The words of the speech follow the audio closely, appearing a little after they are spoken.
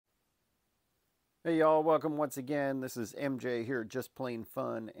Hey y'all, welcome once again. This is MJ here at Just Plain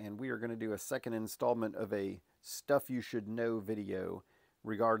Fun, and we are going to do a second installment of a Stuff You Should Know video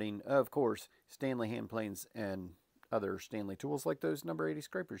regarding, of course, Stanley hand planes and other Stanley tools like those number 80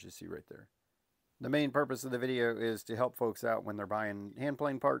 scrapers you see right there. The main purpose of the video is to help folks out when they're buying hand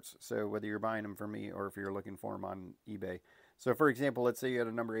plane parts, so whether you're buying them from me or if you're looking for them on eBay. So for example, let's say you had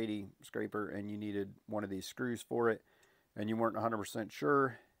a number 80 scraper and you needed one of these screws for it and you weren't 100%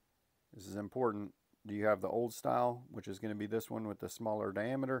 sure. This is important. Do you have the old style, which is going to be this one with the smaller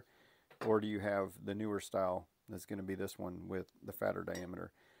diameter, or do you have the newer style that's going to be this one with the fatter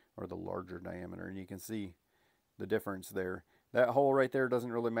diameter or the larger diameter? And you can see the difference there. That hole right there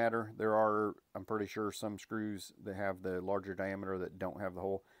doesn't really matter. There are, I'm pretty sure, some screws that have the larger diameter that don't have the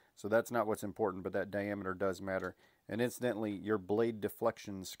hole. So that's not what's important, but that diameter does matter. And incidentally, your blade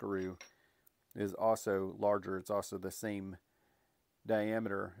deflection screw is also larger. It's also the same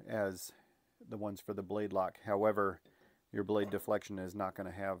diameter as the ones for the blade lock. However, your blade deflection is not going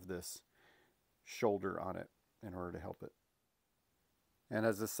to have this shoulder on it in order to help it. And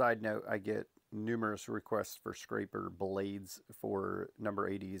as a side note, I get numerous requests for scraper blades for number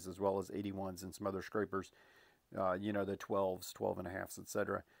 80s as well as 81s and some other scrapers, you know, the 12s, 12 and a halfs,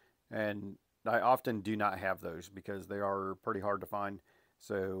 etc. And I often do not have those because they are pretty hard to find.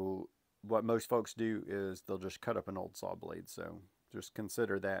 So what most folks do is they'll just cut up an old saw blade. So just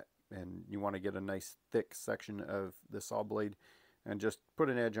consider that, and you want to get a nice thick section of the saw blade and just put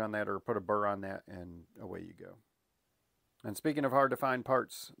an edge on that or put a burr on that, and away you go. And speaking of hard to find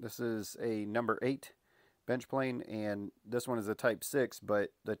parts, this is a number 8 bench plane, and this one is a type 6, but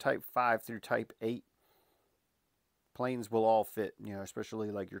the type 5 through type 8 planes will all fit, you know,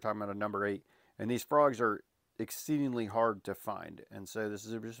 especially like you're talking about a number 8. And these frogs are exceedingly hard to find, and so this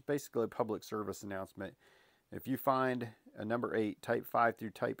is just basically a public service announcement. If you find a number 8, type 5 through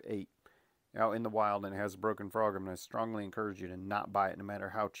type 8, out in the wild and it has a broken frog, I'm going to strongly encourage you to not buy it no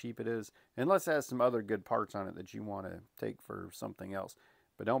matter how cheap it is, unless it has some other good parts on it that you want to take for something else.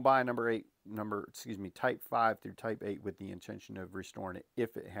 But don't buy a type 5 through type 8 with the intention of restoring it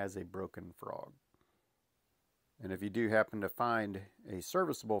if it has a broken frog. And if you do happen to find a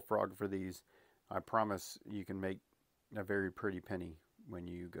serviceable frog for these, I promise you can make a very pretty penny when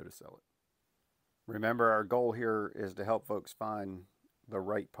you go to sell it. Remember, our goal here is to help folks find the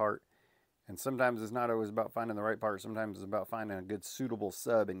right part. And sometimes it's not always about finding the right part. Sometimes it's about finding a good suitable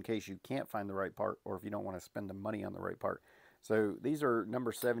sub in case you can't find the right part or if you don't want to spend the money on the right part. So these are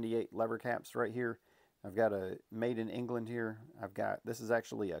number 78 lever caps right here. I've got a made in England here. This is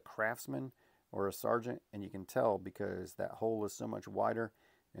actually a Craftsman or a Sergeant, and you can tell because that hole is so much wider.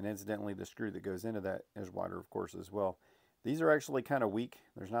 And incidentally, the screw that goes into that is wider, of course, as well. These are actually kind of weak.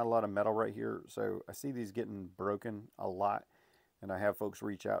 There's not a lot of metal right here, so I see these getting broken a lot. And I have folks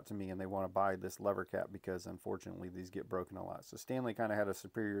reach out to me and they want to buy this lever cap because unfortunately these get broken a lot. So Stanley kind of had a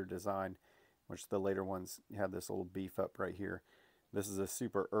superior design, which the later ones had this little beef up right here. This is a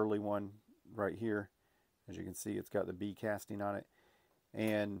super early one right here. As you can see, it's got the B casting on it.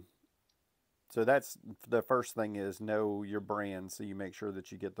 And so that's the first thing, is know your brand so you make sure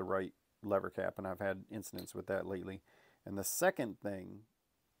that you get the right lever cap. And I've had incidents with that lately. And the second thing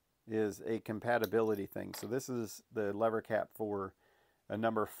is a compatibility thing. So this is the lever cap for a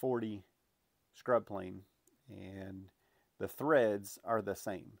number 40 scrub plane, and the threads are the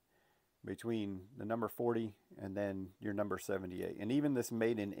same between the number 40 and then your number 78. And even this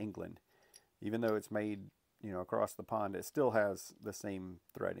made in England, even though it's made, you know, across the pond, it still has the same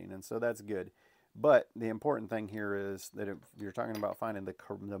threading, and so that's good. But the important thing here is that if you're talking about finding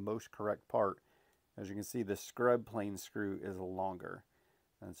the most correct part, as you can see, the scrub plane screw is longer.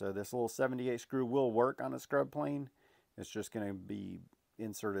 And so this little 78 screw will work on a scrub plane. It's just going to be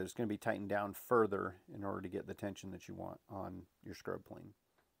inserted, it's going to be tightened down further in order to get the tension that you want on your scrub plane.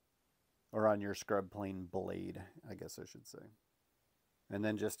 Or on your scrub plane blade, I guess I should say. And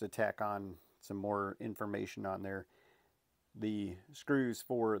then just to tack on some more information on there, the screws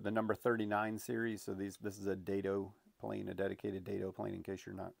for the number 39 series, so this is a dado plane, a dedicated dado plane in case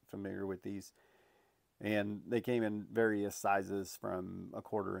you're not familiar with these. And they came in various sizes from a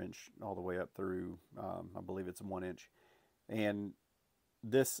 1/4 inch all the way up through, I believe it's 1 inch. And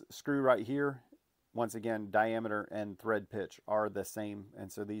this screw right here, once again, diameter and thread pitch are the same.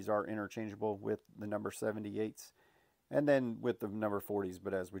 And so these are interchangeable with the number 78s and then with the number 40s.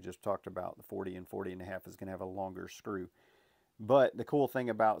 But as we just talked about, the 40 and 40 and a half is going to have a longer screw. But the cool thing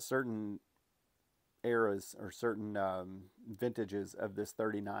about certain eras or certain vintages of this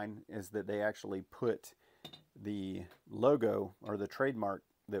 39 is that they actually put the logo or the trademark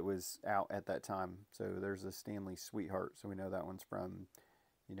that was out at that time. So there's a Stanley Sweetheart, so we know that one's from,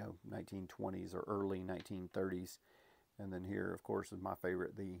 you know, 1920s or early 1930s. And then here, of course, is my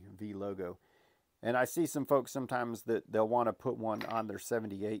favorite, the V logo. And I see some folks sometimes that they'll want to put one on their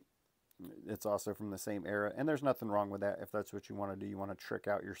 78. It's also from the same era, and there's nothing wrong with that. If that's what you want to do, you want to trick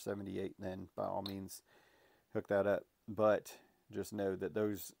out your 78, then by all means hook that up. But just know that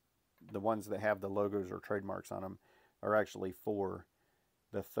the ones that have the logos or trademarks on them are actually for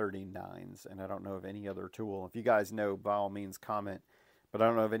the 39s. And I don't know of any other tool. If you guys know, by all means comment. But I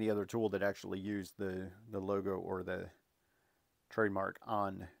don't know of any other tool that actually used the logo or the trademark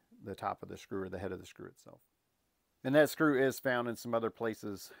on the top of the screw or the head of the screw itself. And that screw is found in some other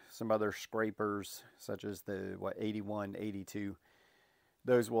places, some other scrapers, such as the 81, 82.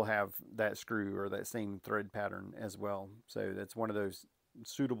 Those will have that screw or that same thread pattern as well. So that's one of those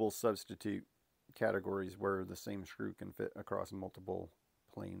suitable substitute categories where the same screw can fit across multiple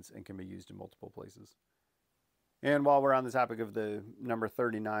planes and can be used in multiple places. And while we're on the topic of the number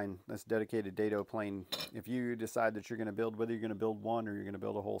 39, that's dedicated dado plane, if you decide that you're going to build, whether you're going to build one or you're going to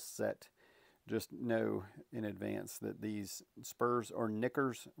build a whole set, just know in advance that these spurs or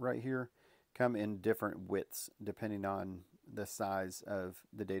knickers right here come in different widths depending on the size of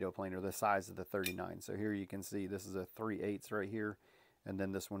the dado plane or the size of the 39. So here you can see this is a 3/8 right here, and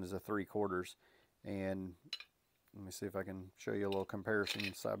then this one is a 3/4. And let me see if I can show you a little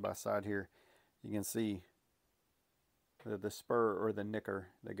comparison side by side here. You can see the spur or the knicker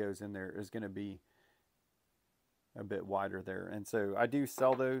that goes in there is going to be a bit wider there. And so I do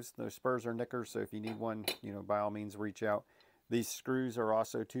sell those spurs or knickers. So if you need one, you know, by all means reach out. These screws are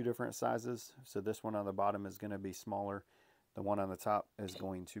also two different sizes. So this one on the bottom is going to be smaller. The one on the top is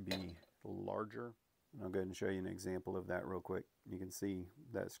going to be larger. I'll go ahead and show you an example of that real quick. You can see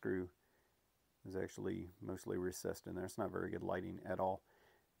that screw is actually mostly recessed in there. It's not very good lighting at all.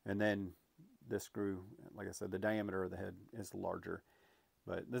 And then this screw, like I said, the diameter of the head is larger.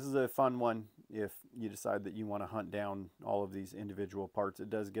 But this is a fun one if you decide that you want to hunt down all of these individual parts.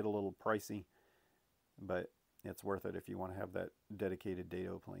 It does get a little pricey, but it's worth it if you want to have that dedicated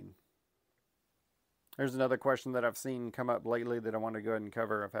dado plane. There's another question that I've seen come up lately that I want to go ahead and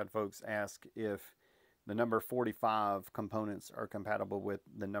cover. I've had folks ask if the number 45 components are compatible with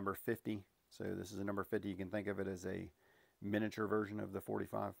the number 50. So this is a number 50. You can think of it as a miniature version of the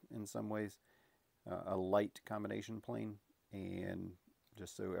 45 in some ways, a light combination plane. And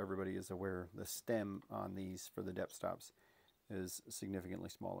just so everybody is aware, the stem on these for the depth stops is significantly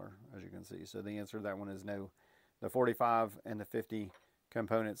smaller, as you can see. So the answer to that one is no. The 45 and the 50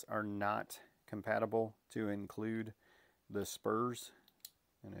 components are not compatible to include the spurs.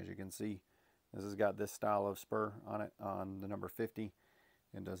 And as you can see, this has got this style of spur on it on the number 50.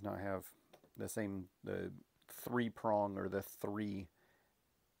 It does not have the same, the 3-prong or the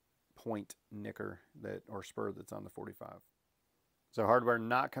 3-point knicker that or spur that's on the 45. So hardware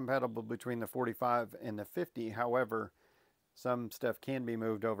not compatible between the 45 and the 50. However, some stuff can be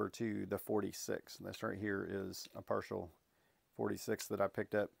moved over to the 46. This right here is a partial 46 that I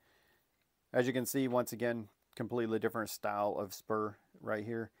picked up. As you can see, once again, completely different style of spur right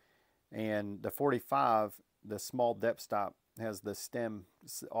here. And the 45, the small depth stop, has the stem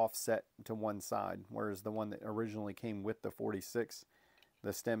offset to one side, whereas the one that originally came with the 46,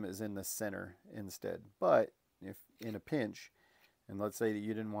 the stem is in the center instead. But if in a pinch, and let's say that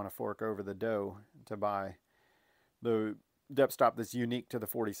you didn't want to fork over the dough to buy the depth stop that's unique to the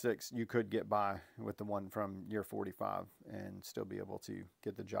 46, you could get by with the one from your 45 and still be able to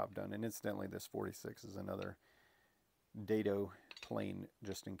get the job done. And incidentally, this 46 is another dado plane,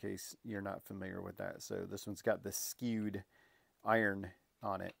 just in case you're not familiar with that. So this one's got the skewed iron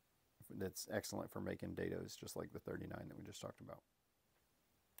on it that's excellent for making dados, just like the 39 that we just talked about.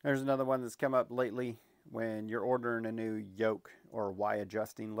 There's another one that's come up lately. When you're ordering a new yoke or Y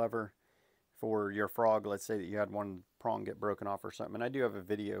adjusting lever for your frog, let's say that you had one prong get broken off or something, and I do have a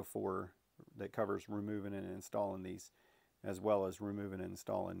video that covers removing and installing these, as well as removing and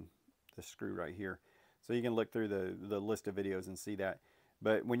installing the screw right here. So you can look through the list of videos and see that.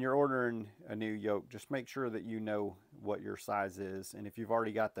 But when you're ordering a new yoke, just make sure that you know what your size is. And if you've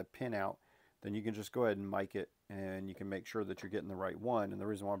already got the pin out, then you can just go ahead and mic it, and you can make sure that you're getting the right one. And the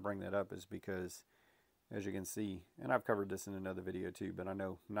reason why I bring that up is because, as you can see, and I've covered this in another video too, but I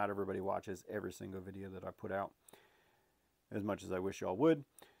know not everybody watches every single video that I put out, as much as I wish y'all would.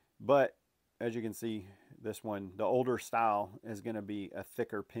 But as you can see, this one, the older style, is going to be a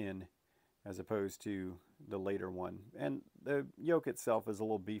thicker pin as opposed to the later one. And the yoke itself is a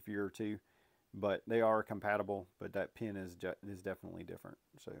little beefier too, but they are compatible, but that pin is definitely different.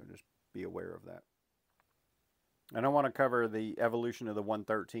 So just be aware of that. And I want to cover the evolution of the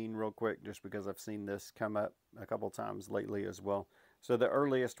 113 real quick, just because I've seen this come up a couple times lately as well. So the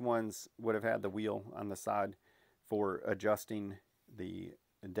earliest ones would have had the wheel on the side for adjusting the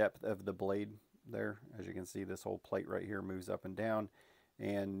depth of the blade there. As you can see, this whole plate right here moves up and down,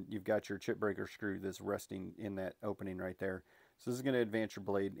 and you've got your chip breaker screw that's resting in that opening right there. So this is going to advance your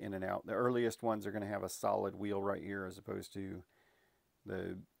blade in and out. The earliest ones are going to have a solid wheel right here as opposed to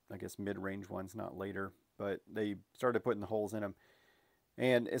the, I guess, mid-range ones, not later. But they started putting the holes in them.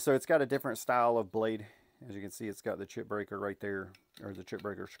 And so it's got a different style of blade. As you can see, it's got the chip breaker right there, or the chip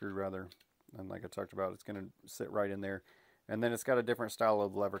breaker screw rather. And like I talked about, it's going to sit right in there. And then it's got a different style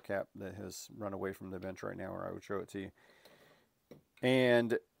of lever cap that has run away from the bench right now, or I would show it to you.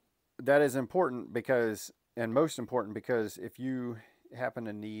 And that is important because, and most important because, if you happen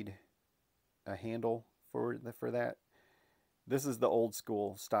to need a handle for that, this is the old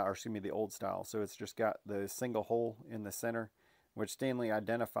school style, or excuse me, the old style. So it's just got the single hole in the center, which Stanley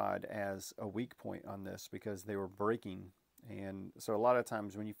identified as a weak point on this because they were breaking. And so a lot of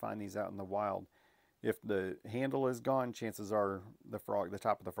times when you find these out in the wild, if the handle is gone, chances are the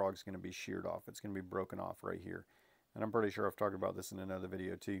top of the frog is going to be sheared off. It's going to be broken off right here. And I'm pretty sure I've talked about this in another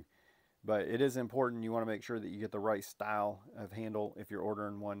video too. But it is important. You want to make sure that you get the right style of handle if you're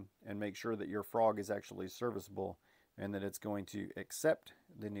ordering one, and make sure that your frog is actually serviceable and that it's going to accept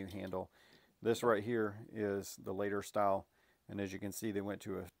the new handle. This right here is the later style. And as you can see, they went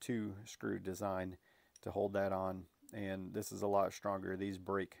to a 2-screw design to hold that on. And this is a lot stronger. These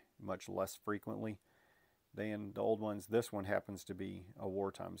break much less frequently than the old ones. This one happens to be a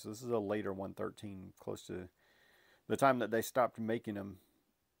wartime. So this is a later 113, close to the time that they stopped making them.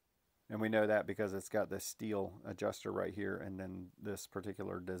 And we know that because it's got this steel adjuster right here. And then this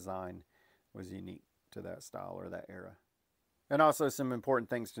particular design was unique to that style or that era. And also some important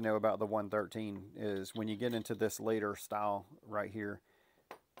things to know about the 113 is when you get into this later style right here,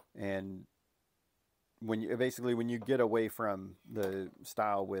 and when you get away from the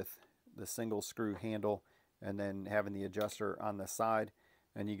style with the single screw handle and then having the adjuster on the side,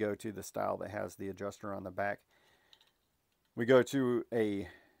 and you go to the style that has the adjuster on the back, we go to a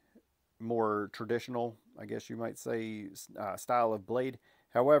more traditional, I guess you might say, style of blade.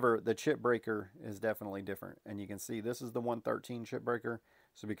 However, the chip breaker is definitely different. And you can see this is the 113 chip breaker.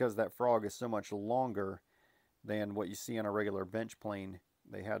 So because that frog is so much longer than what you see on a regular bench plane,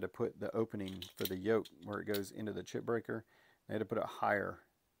 they had to put the opening for the yoke where it goes into the chip breaker. They had to put it higher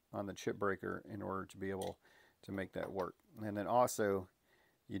on the chip breaker in order to be able to make that work. And then also,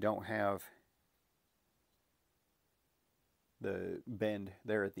 you don't have the bend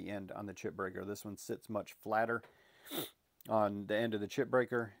there at the end on the chip breaker. This one sits much flatter on the end of the chip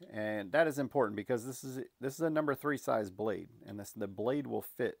breaker, and that is important because this is a number 3 size blade, and the blade will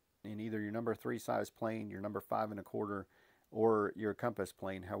fit in either your number 3 size plane, your number 5 1/4, or your compass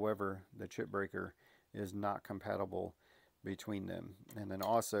plane. However, the chip breaker is not compatible between them. And then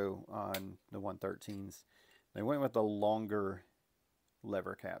also on the 113s, they went with a longer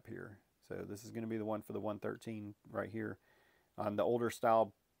lever cap here. So this is going to be the one for the 113 right here. On the older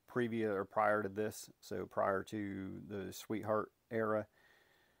style prior to this, so prior to the Sweetheart era,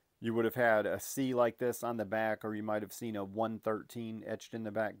 you would have had a C like this on the back, or you might have seen a 113 etched in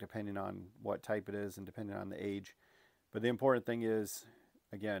the back, depending on what type it is and depending on the age. But the important thing is,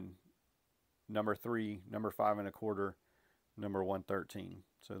 again, number 3, number 5 1/4, number 113.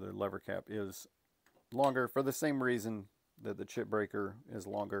 So the lever cap is longer for the same reason that the chip breaker is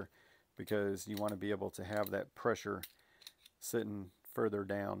longer, because you want to be able to have that pressure sitting further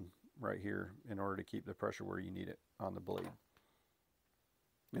down right here in order to keep the pressure where you need it on the blade.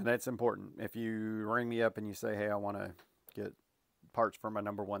 And that's important. If you ring me up and you say, hey, I want to get parts for my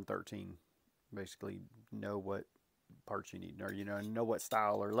number 113, basically know what parts you need, or know what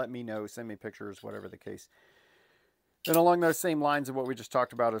style, or let me know, send me pictures, whatever the case. And along those same lines of what we just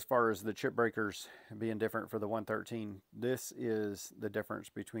talked about as far as the chip breakers being different for the 113, this is the difference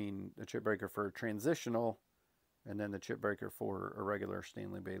between the chip breaker for transitional and then the chip breaker for a regular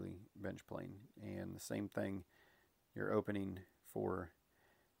Stanley Bailey bench plane. And the same thing, your opening for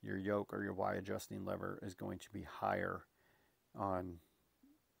your yoke or your Y adjusting lever is going to be higher on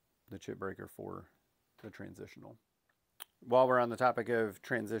the chip breaker for the transitional. While we're on the topic of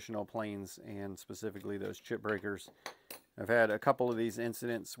transitional planes and specifically those chip breakers, I've had a couple of these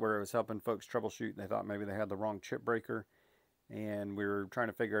incidents where I was helping folks troubleshoot and they thought maybe they had the wrong chip breaker, and we were trying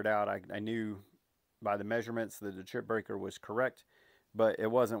to figure it out. I knew by the measurements that the chip breaker was correct, but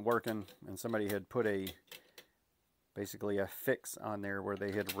it wasn't working, and somebody had put basically a fix on there where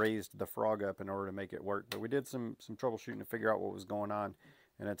they had raised the frog up in order to make it work. But we did some troubleshooting to figure out what was going on,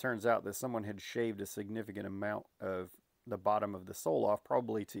 and it turns out that someone had shaved a significant amount of the bottom of the sole off,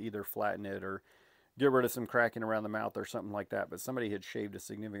 probably to either flatten it or get rid of some cracking around the mouth or something like that. But somebody had shaved a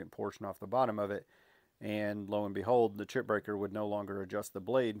significant portion off the bottom of it, and lo and behold, the chip breaker would no longer adjust the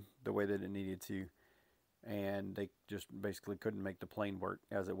blade the way that it needed to, and they just basically couldn't make the plane work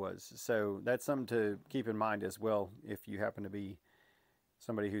as it was. So that's something to keep in mind as well. If you happen to be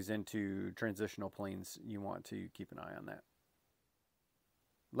somebody who's into transitional planes, you want to keep an eye on that.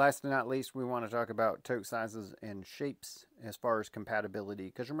 Last but not least, we want to talk about tote sizes and shapes as far as compatibility,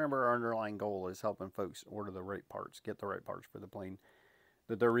 because remember, our underlying goal is helping folks order the right parts, get the right parts for the plane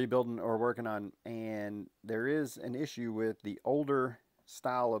that they're rebuilding or working on. And there is an issue with the older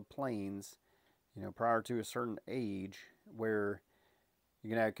style of planes, you know, prior to a certain age, where you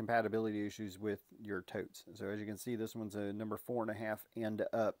can have compatibility issues with your totes. So as you can see, this one's a number 4.5 end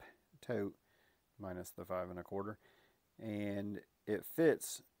up tote, minus the 5 1/4, and it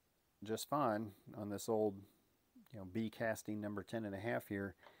fits just fine on this old, you know, B casting number 10.5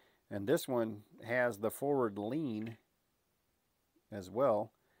 here. And this one has the forward lean as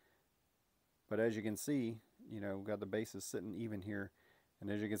well, but as you can see, you know, got the bases sitting even here, and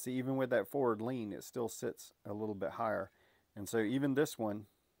as you can see, even with that forward lean, it still sits a little bit higher. And so even this one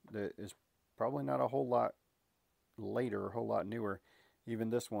that is probably not a whole lot later, a whole lot newer, even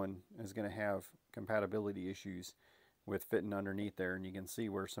this one is going to have compatibility issues with fitting underneath there. And you can see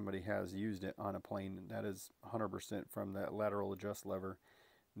where somebody has used it on a plane. That is 100% from that lateral adjust lever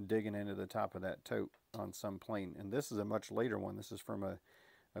digging into the top of that tote on some plane. And this is a much later one. This is from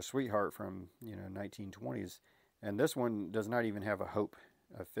a sweetheart from, you know, 1920s. And this one does not even have a hope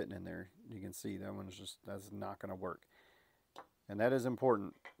of fitting in there. You can see that one's just, that's not going to work. And that is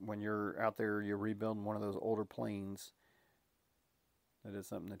important when you're out there, you're rebuilding one of those older planes. That is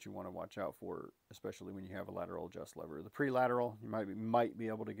something that you want to watch out for, especially when you have a lateral adjust lever. The pre-lateral, you might be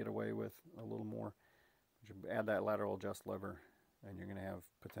able to get away with a little more. But you add that lateral adjust lever, and you're going to have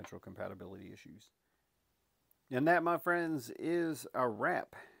potential compatibility issues. And that, my friends, is a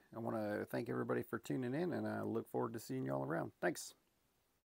wrap. I want to thank everybody for tuning in, and I look forward to seeing you all around. Thanks.